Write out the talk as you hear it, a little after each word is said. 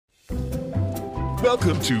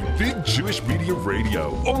Welcome to Big Jewish Media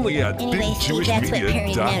Radio, only at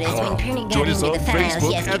BigJewishMedia.com. Join us on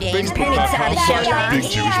Facebook at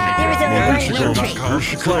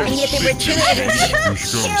Facebook.com/BigJewishMedia. And yet there were two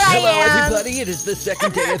entries. Hello, everybody. It is the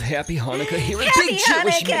second day of Happy Hanukkah here at Big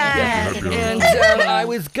Jewish Media. And I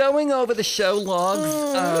was going over the show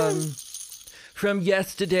logs from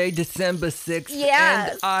yesterday, December 6th.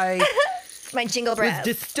 Yeah. And I My jingle was breath.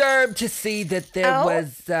 disturbed to see that there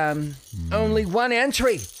was only one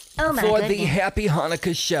entry Oh, my for the goodness. Happy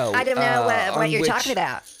Hanukkah show. I don't know on what you're which talking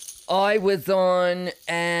about. I was on,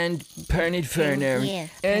 and Pernod Ferner, Yeah.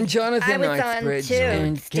 and Jonathan I was on, Knightsbridge, too,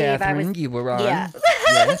 and Steve. I Catherine, was- you were on. Yeah.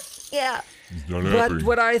 Yes. Yeah. But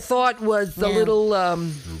what I thought was a little,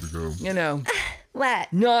 What?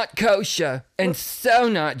 not kosher and so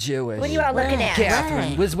not Jewish. What are you all looking at?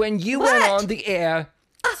 Catherine, was when you What? went on the air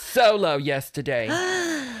solo yesterday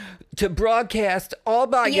to broadcast all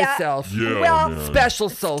by yourself. Well, Special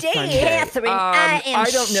Soul Steve, Sunday. Catherine, I am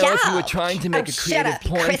don't know if you were shocked. trying to make a shut creative up,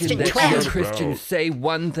 point Christian in that twat. you Christians say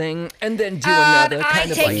one thing and then do another, I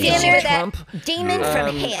kind of take like dinner Donald with that Trump. demon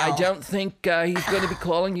from hell. I don't think he's going to be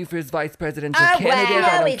calling you for his vice presidential Oh, candidate. wow.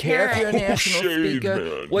 I No, don't he's care if not. you're a national Shade, speaker.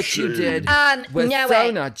 man, What you shade. did was no so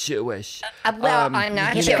way. not Jewish. Well, I'm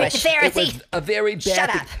not you Jewish. know, Pharisee. It was a very bad, Shut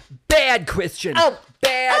up. bad Christian. Oh.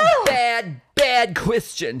 Bad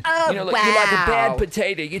Christian. Oh, You're like a bad wow.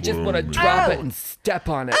 potato. You just want to drop it and step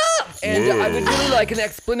on it. And I would really like an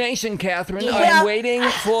explanation, Catherine. Yeah. I'm waiting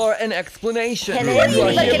for an explanation. Hello, what are You you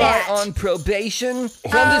are looking hereby at? on probation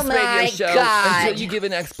from Oh, this radio my show God. until you give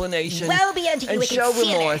an explanation Woe be unto you, and wicked show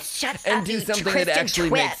sinner. remorse Shut and up, do you something that Christian actually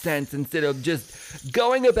twit. makes sense instead of just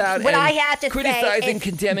going about What and I have to say criticizing, is-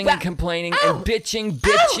 condemning, well- and complaining Oh. and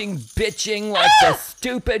bitching like the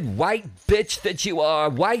stupid white bitch that you are.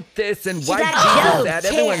 White this and white like Jesus Job that.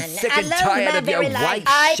 Everyone's 10. sick I and love tired my of your very life. white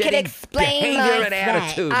I can shitty explain behavior my and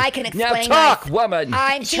attitude. I can explain Now talk, my- woman.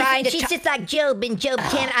 I'm trying to. She's just like Job in Job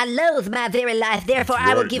 10. I loathe my very life. Therefore,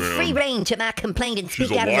 I will right, give man. free reign to my complaint and She's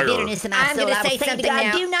speak a out of the liar. bitterness of my I'm soul. gonna I will say say to something God,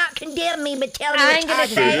 now. do not condemn me, but tell me I'm what gonna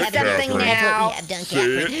causes say me. something That's what now. we have done, Say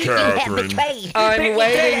Catherine. it, You have Catherine. betrayed. I'm Bernie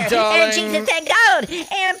waiting, Sanders darling. And Jesus and God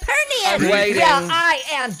and Pernian. I'm waiting. Well, I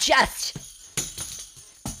am just.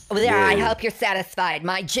 There, I hope you're satisfied.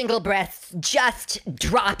 My jingle breasts just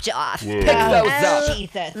dropped off. Whoa. Pick those Oh, up.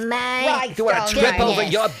 Jesus. My Christ You want to trip almighty. over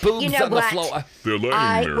your boobs You know on the what? floor. They're laying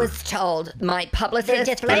I there. was told my They're publicist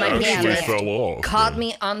just and my laying They there. actually pianist fell off. called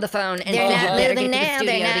me on the phone and They're said, not "Better moving get to the now,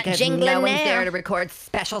 studio they're not because jingling no one's now." there to record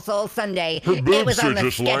Special Soul Sunday." Her It boobs was are on the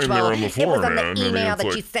just lying schedule. there on the It floor, was on the man. I mean, email it's that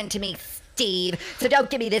like- you sent to me, Steve. So don't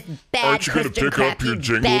give me this bad Aren't you gonna Christian pick crap, up your you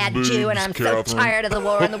jingle bad Jew, and boobs, I'm so Catherine? tired of the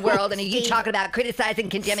war in the world. And you talking about criticizing,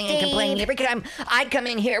 condemning, and Steve. complaining every time I come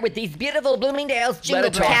in here with these beautiful Bloomingdale's jingle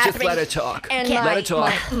Let her talk. Just Catherine, let her talk. and Let my, her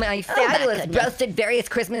talk. my fabulous goodness. roasted various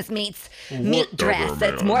Christmas meat Whatever, dress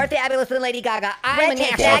that's man. more fabulous than Lady Gaga. I'm What a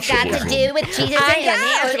has national that got speaker. to do with Jesus I and am a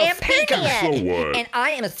God national and speaker. Pernian? So what? And I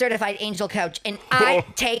am a certified angel coach, and I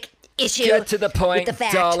take issue Get to the point, with the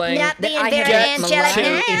fact darling. Not that being I very have been angelic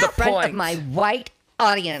maligned now. in the front Point. of my white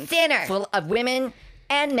audience, Sinner. full of women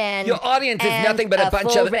and men. Your audience is and nothing but a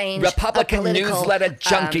bunch full of range Republican political, newsletter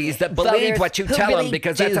junkies that believe voters what you who tell them really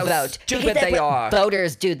because do that's how vote. stupid Because that's they what are.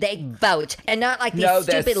 Voters do. They vote, and not like these No,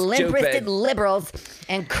 they're stupid, limp-wristed stupid. liberals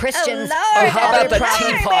and Christians. Oh, Lord. with How all about their the Tea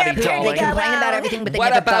problems. Party, They darling? complain about everything, but they What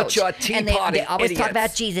never about vote. your Tea and they, Party They always talk idiots?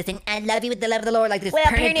 about Jesus and I love you with the love of the Lord, like this Well,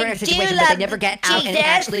 Pernian Pernian, Ferner do situation, but they love never get out and Jesus.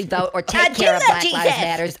 actually vote or I take do care of love Black Lives Jesus.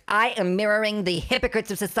 Matters. I am mirroring the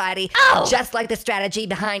hypocrites of society, Oh. just like the strategy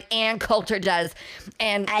behind Ann Coulter does.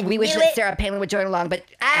 And I we wish knew that it. Sarah Palin would join along, but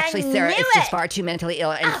I actually Sarah is knew just it. far too mentally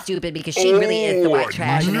ill and stupid because she really is the white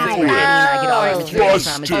trash, and that's where knew Annie it. and I get all our material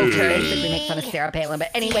from. Is Busted. to basically make fun of Sarah Palin. But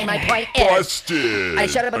anyway, my point is, Busted. I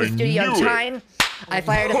showed up at the studio on knew it. time. I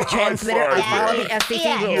fired up the transmitter. I followed the FCC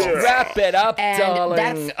Yeah. rules. Yeah. Wrap it up, And darling.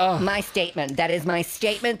 that's Oh. my statement. That is my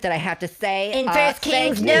statement that I have to say. In First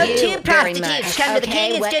Kings, thank no you two very prostitutes much. come to the Okay,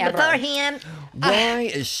 king and stood whatever. before him. Why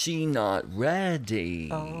is she not ready?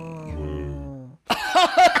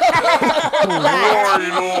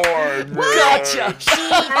 Right on, man. Gotcha.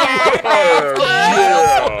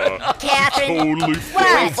 Yeah. Catherine, Totally We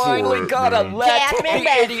fell for finally it, gotta man. let Catherine the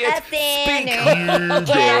was idiot a sinner. You Catherine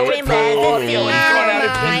got was a it. sinner. Gone out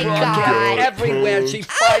of Oh my the God. broadcast everywhere. She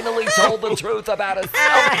finally told the truth about herself.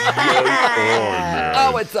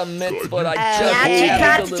 Oh, it's a mitzvah. I just now two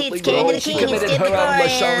absolutely prostitutes came to love the it. She king and committed stood her own before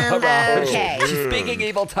lashon him. hara. Okay. She's speaking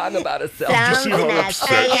evil tongue about herself. Sounds See how nice.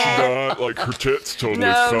 upset she got? Like her tits totally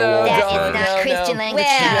No, fell no, off. That no, is not no, Christian no. language.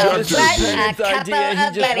 Well, This Yeah, is what just- Brennan's a couple idea. He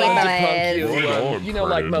of just buddy wanted to punk boys. you. Right on, You know,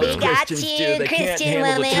 like Brennan. most We got Christians you, do. They can't Christian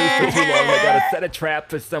handle the woman. truth for too long. They gotta set a trap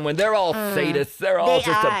for someone. They're all sadists. They're all They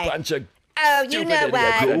just are. a bunch of Oh, you stupid know idiots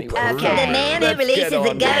what? anyway. Okay. The man Let's who releases get the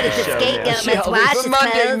on goat as with a the show, scapegoat man. must Shall we? wash For his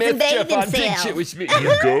Monday clothes and bathe mischief on Big himself. Jewish Media.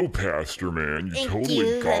 You go, Pastor, man. You Thank totally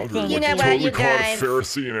you. got her. Thank Like, you. You know what, totally you caught guys? a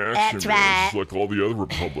Pharisee in action. That's man. right. Just like all the other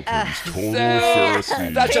Republicans. Totally So-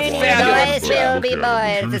 Pharisee. Such a Blind fabulous but will look be at it.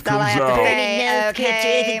 boys. Truth That's all I comes have to out. say. No Okay.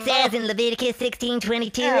 scriptures. It says in Leviticus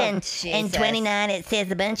 16:22 Oh, and Jesus. 29 it says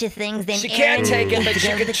a bunch of things. Then She can't Aaron take it, but needs to she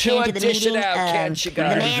go to can the chew tent and to the dish it meeting. out, can't she, The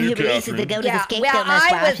guys? man who releases the goat as Yeah, a scapegoat well, must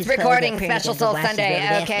I wash was his clothes recording after Special he Soul washes Sunday, over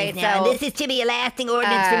the okay, vestments. Now, so- this is to be a lasting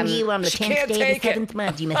ordinance from you on the she 10th can't day of take the it. 7th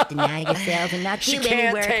month. You must deny yourselves and not She do any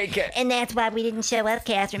can't work. take it. And that's why we didn't show up,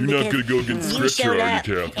 Catherine, You're not because gonna go against you scripture, showed are you, up.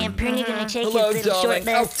 Catherine? And Perney gonna take Hello, his little short darling.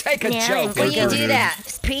 Oh, bus take a now joke. and Will you go do that?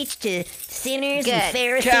 preach to sinners Good. and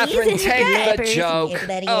Pharisees Catherine, and take the rappers joke. and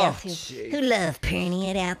everybody Oh, else who love Perney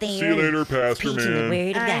it out there. See you later, Pastor Preaching man. the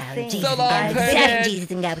word of I God. see. Jesus So and long, God. Perney.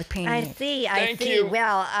 Jesus and God with Perney. I see, Thank you.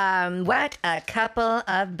 Well, what a couple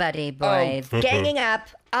of buddy boys ganging up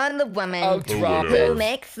on the woman Oh, drop whatever. who it.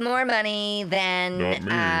 makes more money than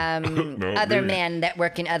Not me. Not other me. men that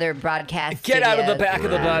work in other broadcast Get out of the studios, back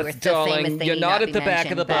of the who bus, are so darling. famous they You're need not be at the back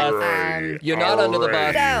of the mentioned, bus. but, You're not under the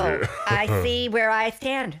bus. so I see where I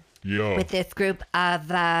stand Yeah. with this group of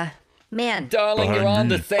men. Darling, you're on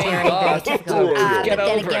the same bus. Difficult. Just get But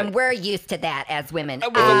then over again, it. we're used to that as women.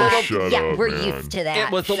 It was a little- Shut yeah, up, we're man. used to that.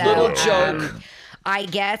 It was a So, little joke. I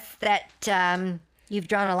guess that you've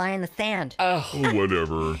drawn a line in the sand. Oh, Oh,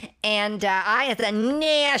 whatever. And I, as a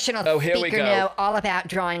national Oh, here we speaker, go. know all about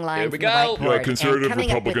drawing lines Here we in the go. whiteboard Yeah, conservative and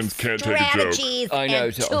coming up with Republicans can't take a joke. strategies I know,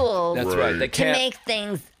 and Joe. tools That's right. They to can't. make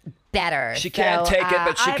things better. She can't So, take it,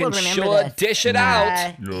 but she I can will remember sure this. dish it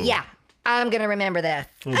out. Yeah, I'm gonna remember this.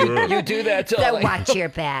 Okay. You do that, So darling. watch your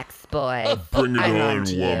backs, boys. Bring it I'm on, on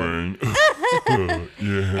to you. woman.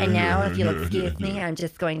 yeah. And now, if you'll yeah, excuse yeah, me, yeah. I'm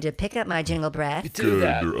just going to pick up my jingle breath, Do Good,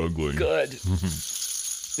 that. you're ugly. Good.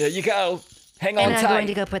 There you go. Hang on and I'm going tight.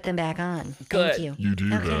 to go put them back on. Good. Thank you. You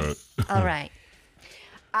do Okay. that. All right.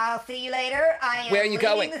 I'll see you later. I am Where are you leaving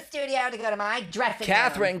going? the studio to go to my dressing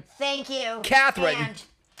Catherine. room. Thank you. Catherine. And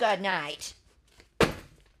good night.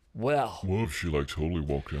 Well, Well, she like totally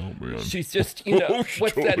walked out, man. she's just, you know, She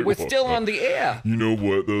what's that? totally We're still walked on the air. You know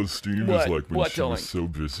what though, Steve? What? Is like when What, she was so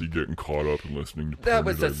darling? busy getting caught up and listening to That Pernod,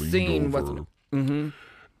 was a I leaned scene, over, wasn't it? Mm-hmm.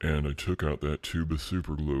 And I took out that tube of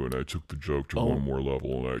super glue and I took the joke to Oh. one more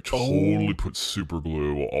level and I totally put super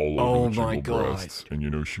glue all over Oh the my jingle God. breasts. And you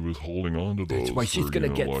know, she was holding on to those That's why she's for, gonna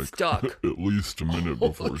you know, get like, stuck. at least a minute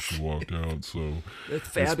before she walked out. So That's it's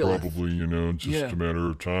fabulous. probably, you know, just Yeah. a matter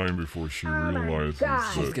of time before she realizes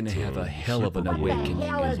that She's gonna have a hell of an super glue awakening.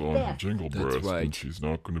 is on her jingle That's breast right. and she's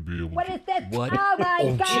not going to be able What to is this? What? Oh my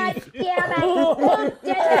Oh, God! Damn it! Who did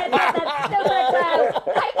this? That's stupid glue!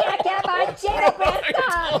 I can't get my jingle breast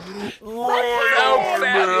off! So fabulous. Oh my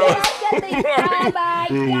Oh,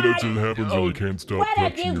 God! that's what happens when you can't stop What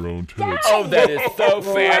have touching you your own done? tits. Oh, that is so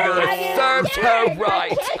fabulous. What Serves are you her doing?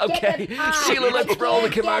 right. I can't Okay, get it off. Sheila, let's I roll the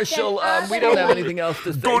can't get commercial. it off We of don't have me. anything else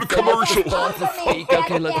to say. Go to so let's commercial. respond to speak.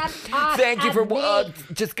 Okay, let's. Thank you for.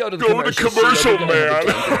 Just go to the Go to commercial. commercial, Sheila. We're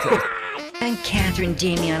gonna have a man. taste. I'm Catherine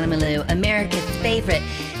Damiana Malou, America's favorite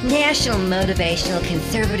national motivational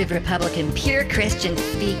conservative Republican pure Christian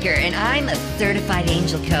speaker, and I'm a certified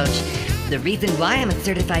angel coach. The reason why I'm a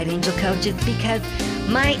certified angel coach is because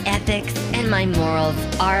my ethics and my morals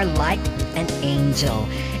are like an angel.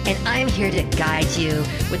 And I'm here to guide you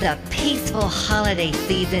with a peaceful holiday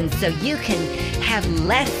season so you can have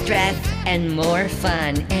less stress and more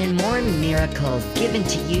fun and more miracles given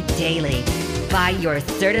to you daily by your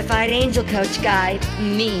certified angel coach guide,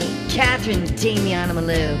 me, Catherine Damiana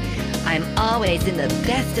Malou. I'm always in the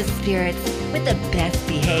best of spirits with the best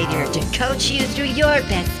behavior to coach you through your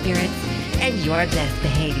best spirits and your best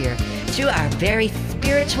behavior through our very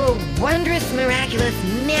spiritual, wondrous, miraculous,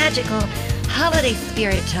 magical holiday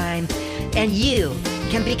spirit time. And you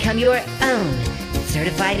can become your own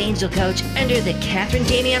certified angel coach under the Catherine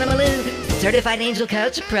Damiana Malou Certified Angel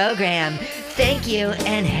Coach program. Thank you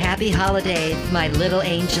and happy holidays, my little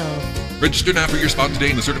angels. Register now for your spot today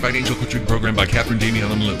in the Certified Angel Coaching Program by Catherine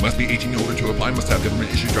Damiana Malou. Must be 18 or older to apply. Must have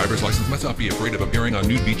government-issued driver's license. Must not be afraid of appearing on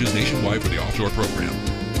nude beaches nationwide for the offshore program.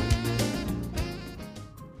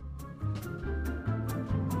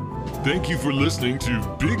 Thank you for listening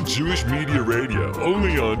to Big Jewish Media Radio,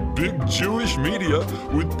 only on Big Jewish Media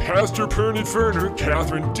with Pastor Pernod Ferner,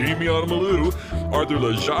 Catherine Damiana Malou, Arthur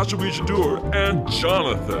LaJoshua and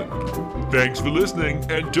Jonathan. Thanks for listening,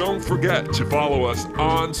 and don't forget to follow us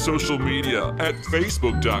on social media at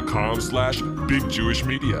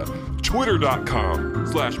facebook.com/bigjewishmedia,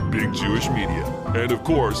 twitter.com/bigjewishmedia, and of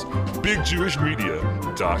course,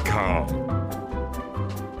 bigjewishmedia.com.